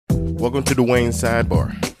Welcome to Dwayne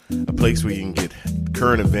Sidebar, a place where you can get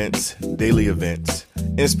current events, daily events,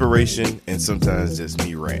 inspiration, and sometimes just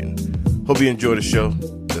me ranting. Hope you enjoy the show.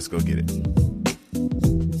 Let's go get it.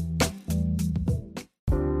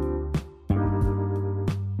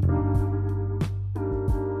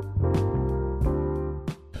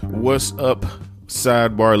 What's up,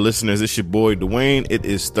 Sidebar listeners? It's your boy Dwayne. It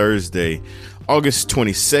is Thursday, August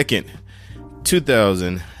 22nd,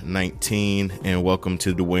 2019, and welcome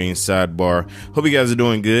to Dwayne Sidebar. Hope you guys are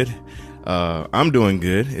doing good. I'm doing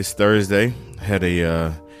good. It's Thursday. Had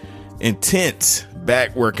a intense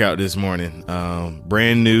back workout this morning.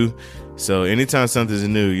 Brand new. So anytime something's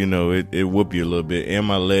new, you know, it whoop you a little bit. And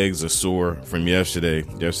my legs are sore from yesterday.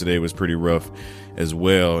 Yesterday was pretty rough as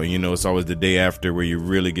well. And, you know, it's always the day after where you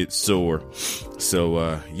really get sore.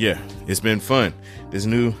 So, yeah, it's been fun. This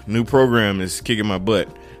new program is kicking my butt,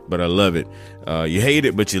 but I love it. You hate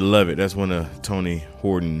it, but you love it. That's one of Tony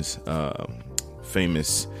Horton's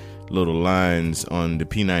famous little lines on the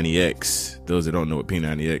P90X. Those that don't know what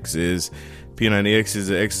P90X is, P90X is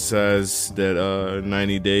an exercise that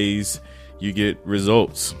 90 days you get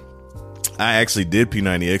results. I actually did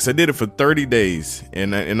P90X. I did it for 30 days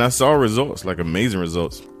and I saw results, like amazing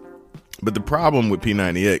results. But the problem with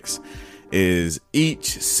P90X is each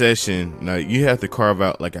session, now you have to carve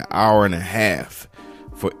out like an hour and a half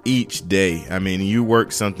for each day. I mean, you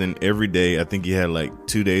work something every day. I think you had like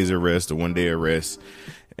 2 days of rest or 1 day of rest.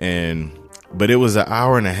 But it was an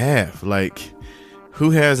hour and a half. Like,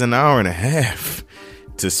 who has an hour and a half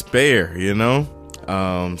to spare, you know?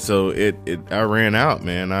 So I ran out,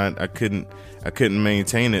 man. I couldn't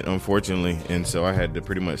maintain it, unfortunately. And so I had to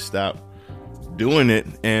pretty much stop doing it.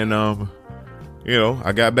 And, you know,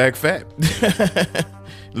 I got back fat,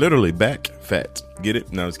 literally back fat. Get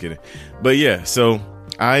it? No, I was kidding. But yeah, so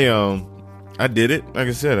I did it. Like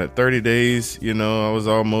I said, at 30 days, you know, I was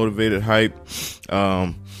all motivated, hype.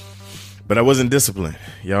 But I wasn't disciplined.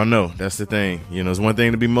 Y'all know that's the thing. You know, it's one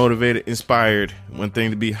thing to be motivated, inspired, one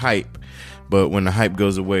thing to be hype. But when the hype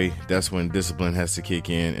goes away, that's when discipline has to kick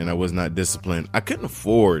in. And I was not disciplined. I couldn't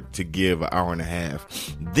afford to give an hour and a half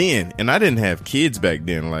then. And I didn't have kids back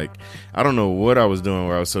then. Like, I don't know what I was doing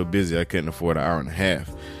where I was so busy I couldn't afford an hour and a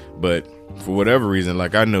half. But for whatever reason,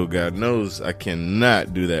 like, I know God knows I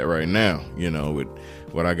cannot do that right now, you know, with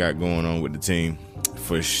what I got going on with the team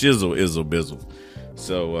for shizzle, izzle, bizzle.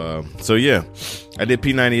 So yeah, I did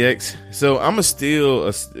P90X. So I'm going to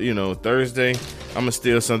steal, Thursday, I'm going to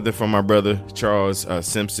steal something from my brother, Charles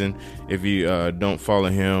Simpson. If you don't follow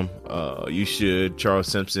him, you should. Charles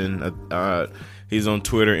Simpson. He's on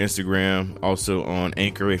Twitter, Instagram, also on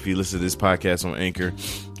Anchor. If you listen to this podcast on Anchor,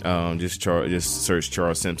 just search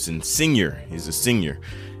Charles Simpson Senior. He's a senior.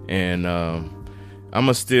 And I'm going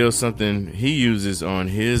to steal something he uses on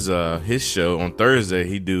his show on Thursday.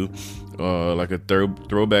 He do like a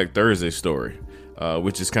throwback Thursday story,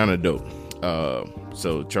 which is kind of dope.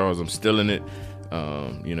 So Charles, I'm stealing it.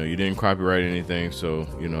 You know, you didn't copyright anything, so,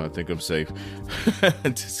 you know, I think I'm safe.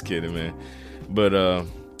 Just kidding, man. But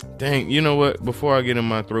dang, you know what? Before I get in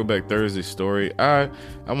my throwback Thursday story, I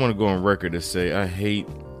want to go on record to say I hate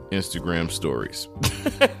Instagram stories.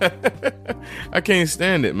 I can't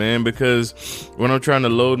stand it, man, because when I'm trying to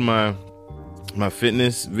load my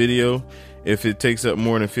fitness video, if it takes up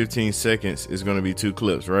more than 15 seconds, it's going to be 2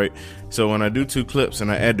 clips, right? So when I do 2 clips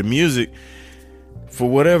and I add the music, for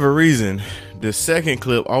whatever reason, the second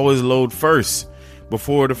clip always load first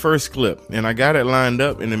before the first clip. And I got it lined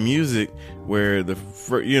up in the music where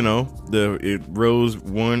it rows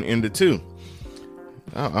 1 into 2.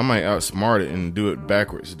 I might outsmart it and do it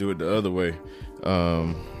backwards, do it the other way.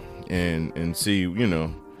 And see, you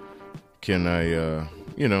know, can I,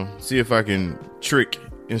 see if I can trick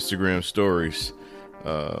Instagram stories.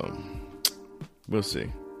 We'll see.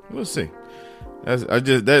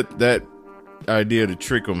 That idea to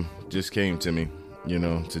trick them just came to me, you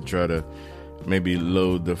know, to try to maybe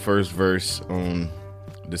load the first verse on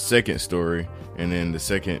the second story and then the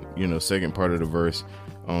second part of the verse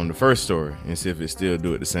on the first story and see if it still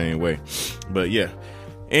do it the same way. But yeah,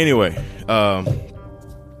 anyway,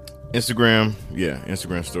 Instagram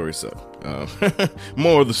stories suck.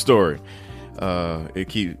 More of the story. It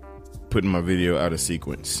keep putting my video out of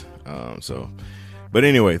sequence. But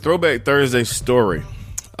anyway, throwback Thursday story.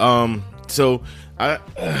 So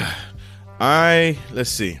let's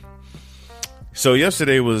see. So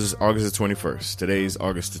yesterday was August the 21st. Today's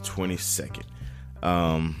August the 22nd.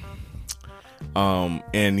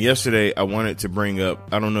 And yesterday I wanted to bring up,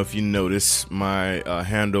 I don't know if you noticed, my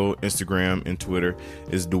handle, Instagram and Twitter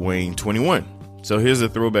is Dwayne21. So here's a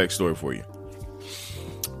throwback story for you.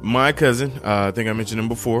 my cousin, I think I mentioned him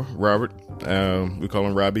before, Robert. We call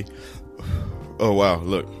him Robbie. Oh, wow.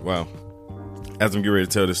 Look, wow. As I'm getting ready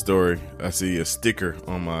to tell this story, I see a sticker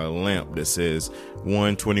on my lamp that says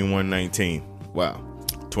 1/21/19. Wow,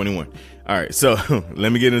 21. All right, so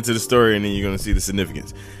let me get into the story, and then you're going to see the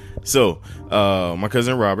significance. So, my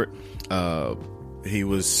cousin Robert, he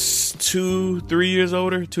was 2 years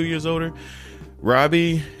older.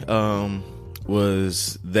 Robbie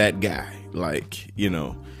was that guy, like,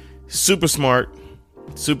 super smart,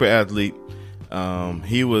 super athlete.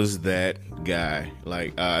 He was that guy.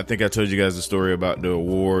 Like, I think I told you guys the story about the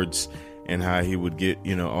awards and how he would get,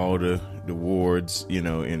 all the awards,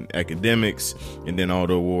 in academics, and then all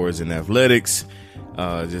the awards in athletics.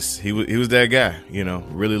 He was that guy,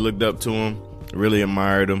 really looked up to him, really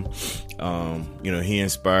admired him. He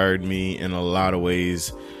inspired me in a lot of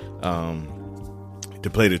ways, to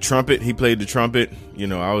play the trumpet. He played the trumpet.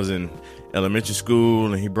 I was in elementary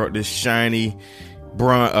school, and he brought this shiny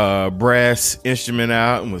brass instrument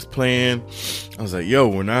out and was playing. I was like, yo,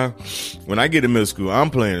 when I get to middle school, I'm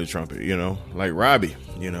playing the trumpet, like Robbie,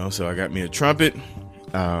 so I got me a trumpet,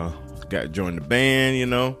 got joined the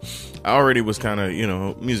band, I already was kind of,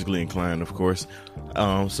 musically inclined, of course.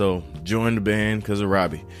 So joined the band because of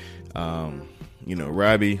Robbie.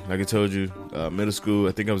 Robbie, like I told you, middle school,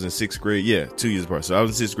 I think I was in 6th grade. Yeah, 2 years apart. So I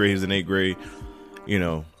was in 6th grade, he was in 8th grade,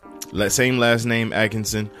 same last name,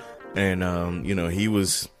 Atkinson. And, he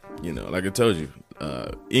was, like I told you,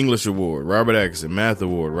 English award, Robert Atkinson, math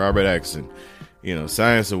award, Robert Atkinson,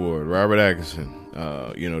 science award, Robert Atkinson,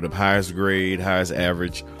 the highest grade, highest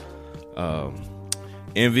average,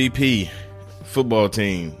 MVP, football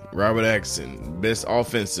team, Robert Atkinson, best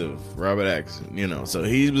offensive, Robert Atkinson, so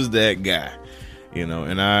he was that guy,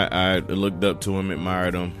 and I looked up to him,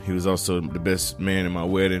 admired him. He was also the best man in my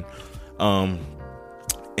wedding.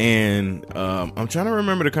 And I'm trying to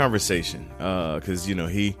remember the conversation, because when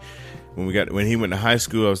he went to high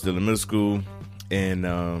school, I was still in middle school,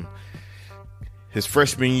 and his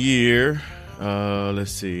freshman year,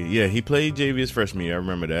 let's see, yeah, he played JV his freshman year. I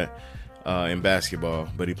remember that in basketball,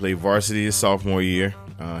 but he played varsity his sophomore year.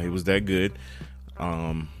 He was that good,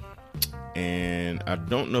 and I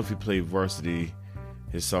don't know if he played varsity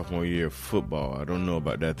his sophomore year of football. I don't know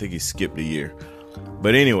about that. I think he skipped a year,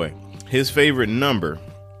 but anyway, his favorite number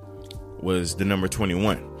was the number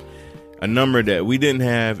 21, a number that we didn't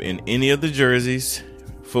have in any of the jerseys,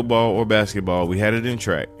 football or basketball. We had it in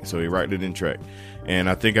track, so he rocked it in track. And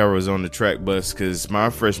I think I was on the track bus because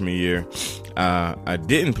my freshman year, I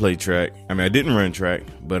didn't play track. I mean, I didn't run track,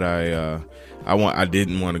 but I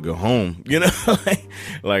didn't want to go home.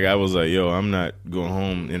 Like I was like, yo, I'm not going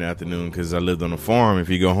home in the afternoon because I lived on a farm. If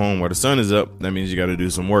you go home while the sun is up, that means you got to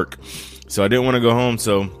do some work. So I didn't want to go home.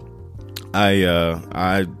 So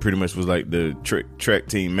I pretty much was like the track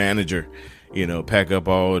team manager, pack up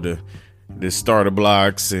all the starter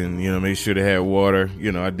blocks and, make sure they had water.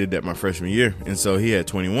 I did that my freshman year. And so he had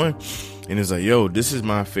 21 and it's like, yo, this is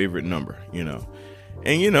my favorite number,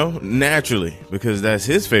 and, naturally, because that's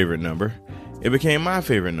his favorite number, it became my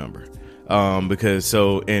favorite number. Because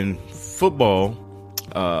so in football,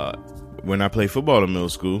 when I played football in middle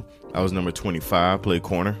school, I was number 25, played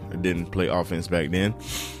corner. I didn't play offense back then.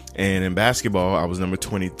 And in basketball, I was number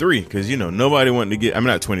 23 because, nobody wanted to get, I'm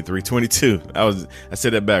not 23, 22. I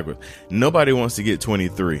said that backwards. Nobody wants to get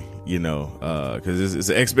 23, because it's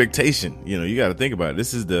an expectation. You got to think about it.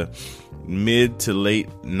 This is the mid to late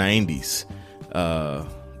 90s.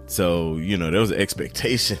 So, there was an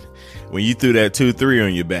expectation when you threw that 2-3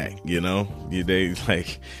 on your back,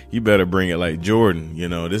 you better bring it like Jordan.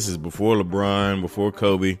 This is before LeBron, before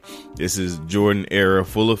Kobe. This is Jordan era,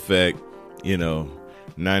 full effect,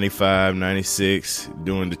 95, 96,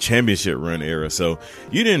 during the championship run era. So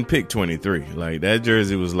you didn't pick 23. Like that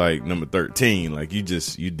jersey was like number 13. Like you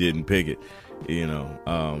didn't pick it,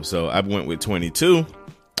 so I went with 22.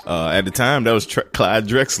 At the time, that was Clyde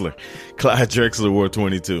Drexler. Clyde Drexler wore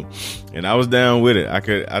 22, and I was down with it. I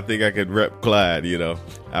think I could rep Clyde.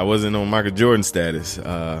 I wasn't on Michael Jordan status,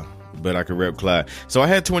 but I could rep Clyde. So I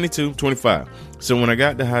had 22, 25. So when I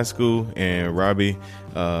got to high school and Robbie,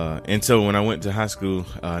 and so when I went to high school,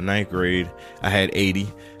 9th grade, I had 80,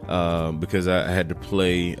 because I had to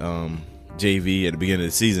play, JV at the beginning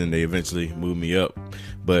of the season. They eventually moved me up,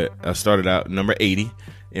 but I started out number 80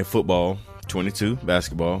 in football, 22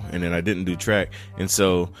 basketball, and then I didn't do track. And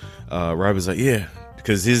so, Robbie was like, yeah,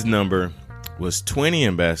 because his number was 20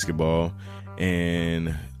 in basketball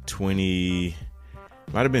and 20,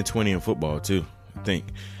 might have been 20 in football too, I think.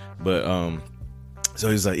 But, so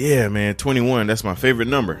he's like, yeah, man, 21, that's my favorite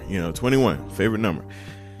number, 21, favorite number.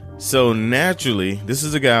 So naturally, this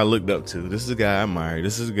is a guy I looked up to. This is a guy I admired.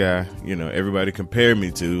 This is a guy, everybody compared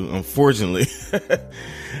me to, unfortunately.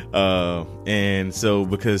 And so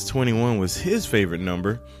because 21 was his favorite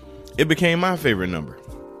number, it became my favorite number.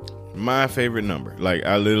 My favorite number. Like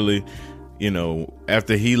I literally,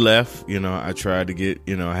 after he left, I tried to get,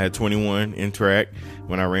 I had 21 in track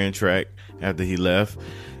when I ran track after he left.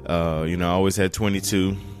 I always had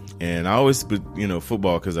 22. And I always,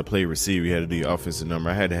 football, because I played receiver, you had to do your offensive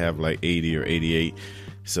number. I had to have like 80 or 88.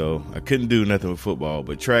 So I couldn't do nothing with football.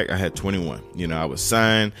 But track, I had 21. I was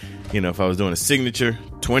signed, if I was doing a signature,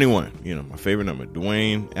 21. My favorite number,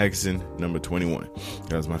 Dwayne Atkinson, number 21.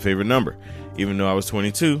 That was my favorite number. Even though I was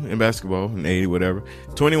 22 in basketball and 80, whatever.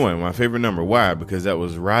 21, my favorite number. Why? Because that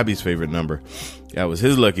was Robbie's favorite number. That was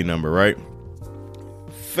his lucky number, right?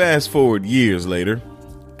 Fast forward years later,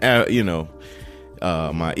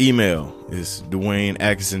 my email is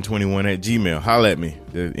DwayneAtkinson21@gmail. Holla at me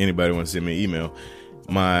if anybody want to send me an email.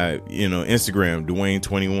 My, Instagram,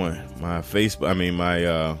 Dwayne21. My Facebook, my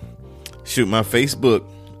Facebook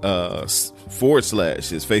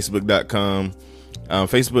 / is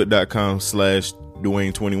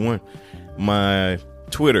Facebook.com/Dwayne21. My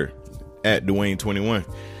Twitter @Dwayne21.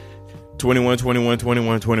 21, 21,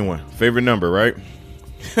 21, 21. Favorite number, right?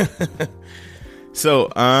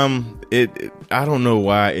 So, I don't know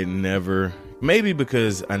why it never, maybe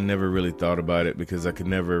because I never really thought about it because I could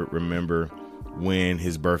never remember when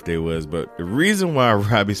his birthday was. But the reason why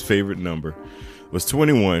Robbie's favorite number was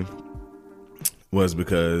 21 was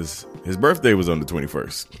because his birthday was on the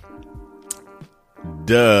 21st.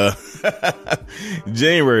 Duh.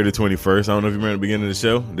 January the 21st. I don't know if you remember the beginning of the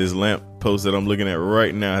show. This lamp post that I'm looking at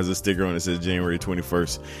right now has a sticker on it that says January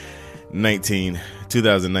 21st,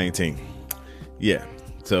 2019. Yeah.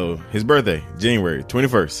 So his birthday, January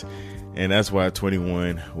 21st. And that's why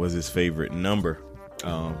 21 was his favorite number.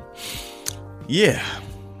 Yeah.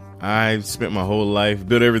 I spent my whole life,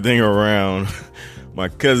 built everything around my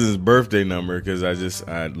cousin's birthday number because I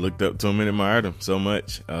looked up to him and admired him so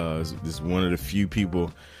much. Just one of the few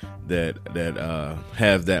people that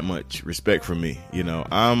have that much respect for me.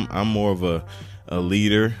 I'm more of a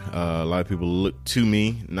leader. A lot of people look to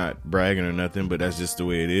me, not bragging or nothing, but that's just the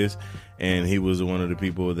way it is. And he was one of the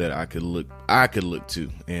people that I could look to.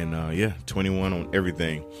 And 21 on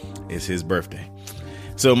everything is his birthday.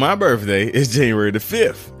 So my birthday is January the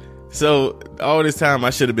 5th. So all this time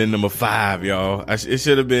I should have been number 5, y'all. It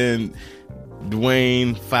should have been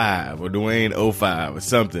Dwayne 5 or Dwayne 05 or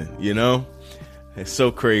something, It's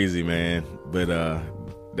so crazy, man. But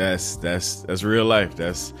that's real life.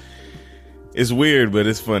 It's weird, but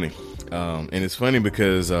it's funny. And it's funny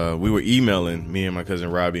because we were emailing, me and my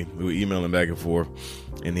cousin Robbie, we were emailing back and forth,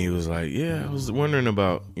 and he was like, yeah, I was wondering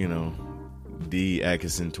about, D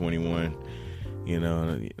Atkinson 21, and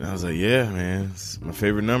I was like, yeah, man, it's my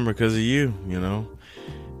favorite number because of you, yeah,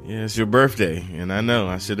 it's your birthday. And I know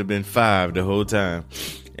I should have been 5 the whole time.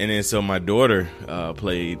 And then so my daughter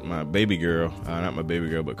played, my baby girl, not my baby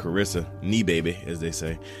girl, but Carissa, knee baby, as they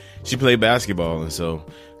say. She played basketball, and so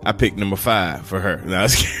I picked number 5 for her. No, I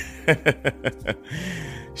was kidding.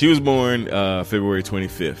 She was born February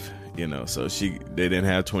 25th, so they didn't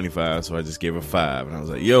have 25, so I just gave her 5. And I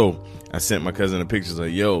was like, yo, I sent my cousin a picture. I was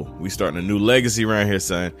like, yo, we starting a new legacy around here,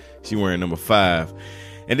 son. She wearing number 5.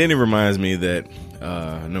 And then it reminds me that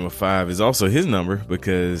number 5 is also his number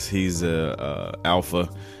because he's a Alpha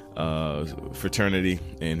fraternity,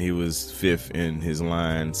 and he was 5th in his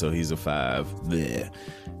line, so he's a 5. Blech.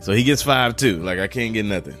 So he gets 5 too. Like I can't get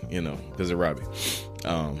nothing, because of Robbie.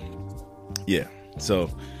 Yeah. So,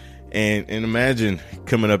 and imagine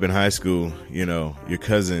coming up in high school, your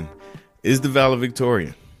cousin is the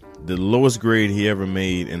valedictorian. The lowest grade he ever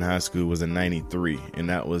made in high school was a 93, and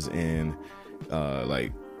that was in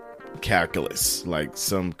like calculus, like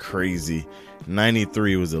some crazy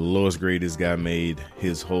 93 was the lowest grade this guy made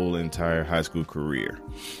his whole entire high school career.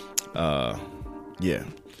 Yeah.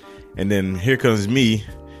 And then here comes me,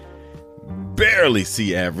 barely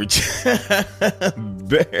C average.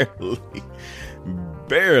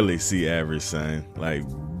 barely C average, son. Like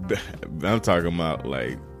I'm talking about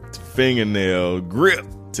like fingernail grip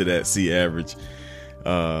to that C average.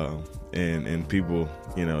 And people,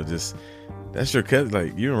 just, that's your cousin.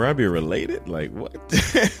 Like, you and Robbie are related? Like, what?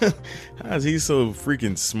 How is he so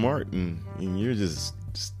freaking smart and you're just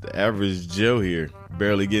the average Joe here,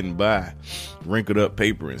 barely getting by, wrinkled up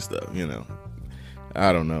paper and stuff,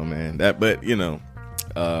 I don't know, man. But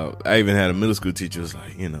I even had a middle school teacher who was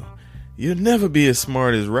like, you'll never be as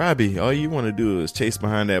smart as Robbie. All you want to do is chase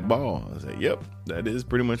behind that ball. I was like, yep, that is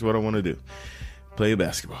pretty much what I want to do. Play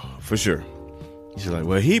basketball, for sure. She's like,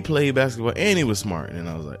 well, he played basketball and he was smart. And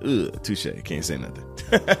I was like, ugh, touche. Can't say nothing.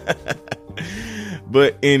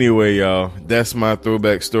 But anyway, y'all, that's my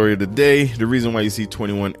throwback story of the day. The reason why you see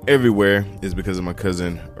 21 everywhere is because of my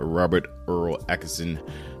cousin, Robert Earl Atkinson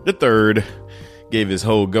III, gave his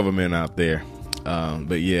whole government out there.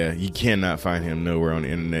 But yeah, you cannot find him nowhere on the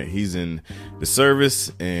internet. He's in the service,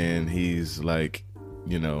 and he's like,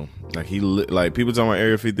 you know, like like people talking about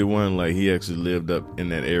Area 51, like he actually lived up in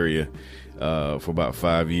that area for about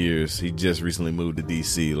 5 years. He just recently moved to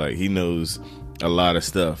DC. Like, he knows a lot of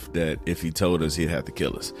stuff that if he told us, he'd have to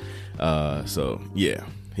kill us. So yeah,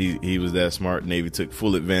 he was that smart. Navy took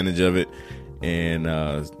full advantage of it, and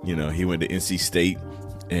you know, he went to NC State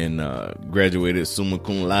and graduated summa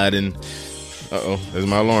cum laude. There's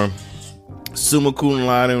my alarm. Summa cum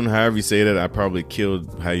laude, however you say that. I probably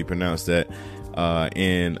killed how you pronounce that.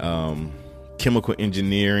 In chemical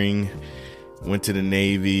engineering. Went to the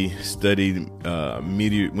Navy, studied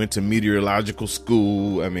went to meteorological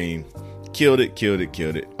school. I mean, killed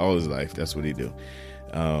it all his life. That's what he do.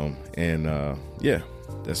 Yeah,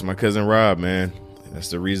 that's my cousin Rob, man.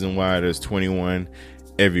 That's the reason why there's 21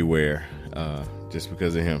 everywhere, just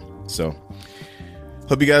because of him. So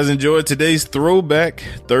hope you guys enjoyed today's Throwback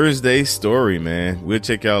Thursday story, man. We'll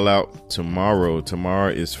check y'all out tomorrow.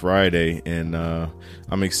 Tomorrow is Friday, and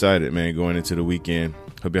I'm excited, man, going into the weekend.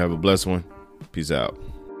 Hope you have a blessed one. Peace out.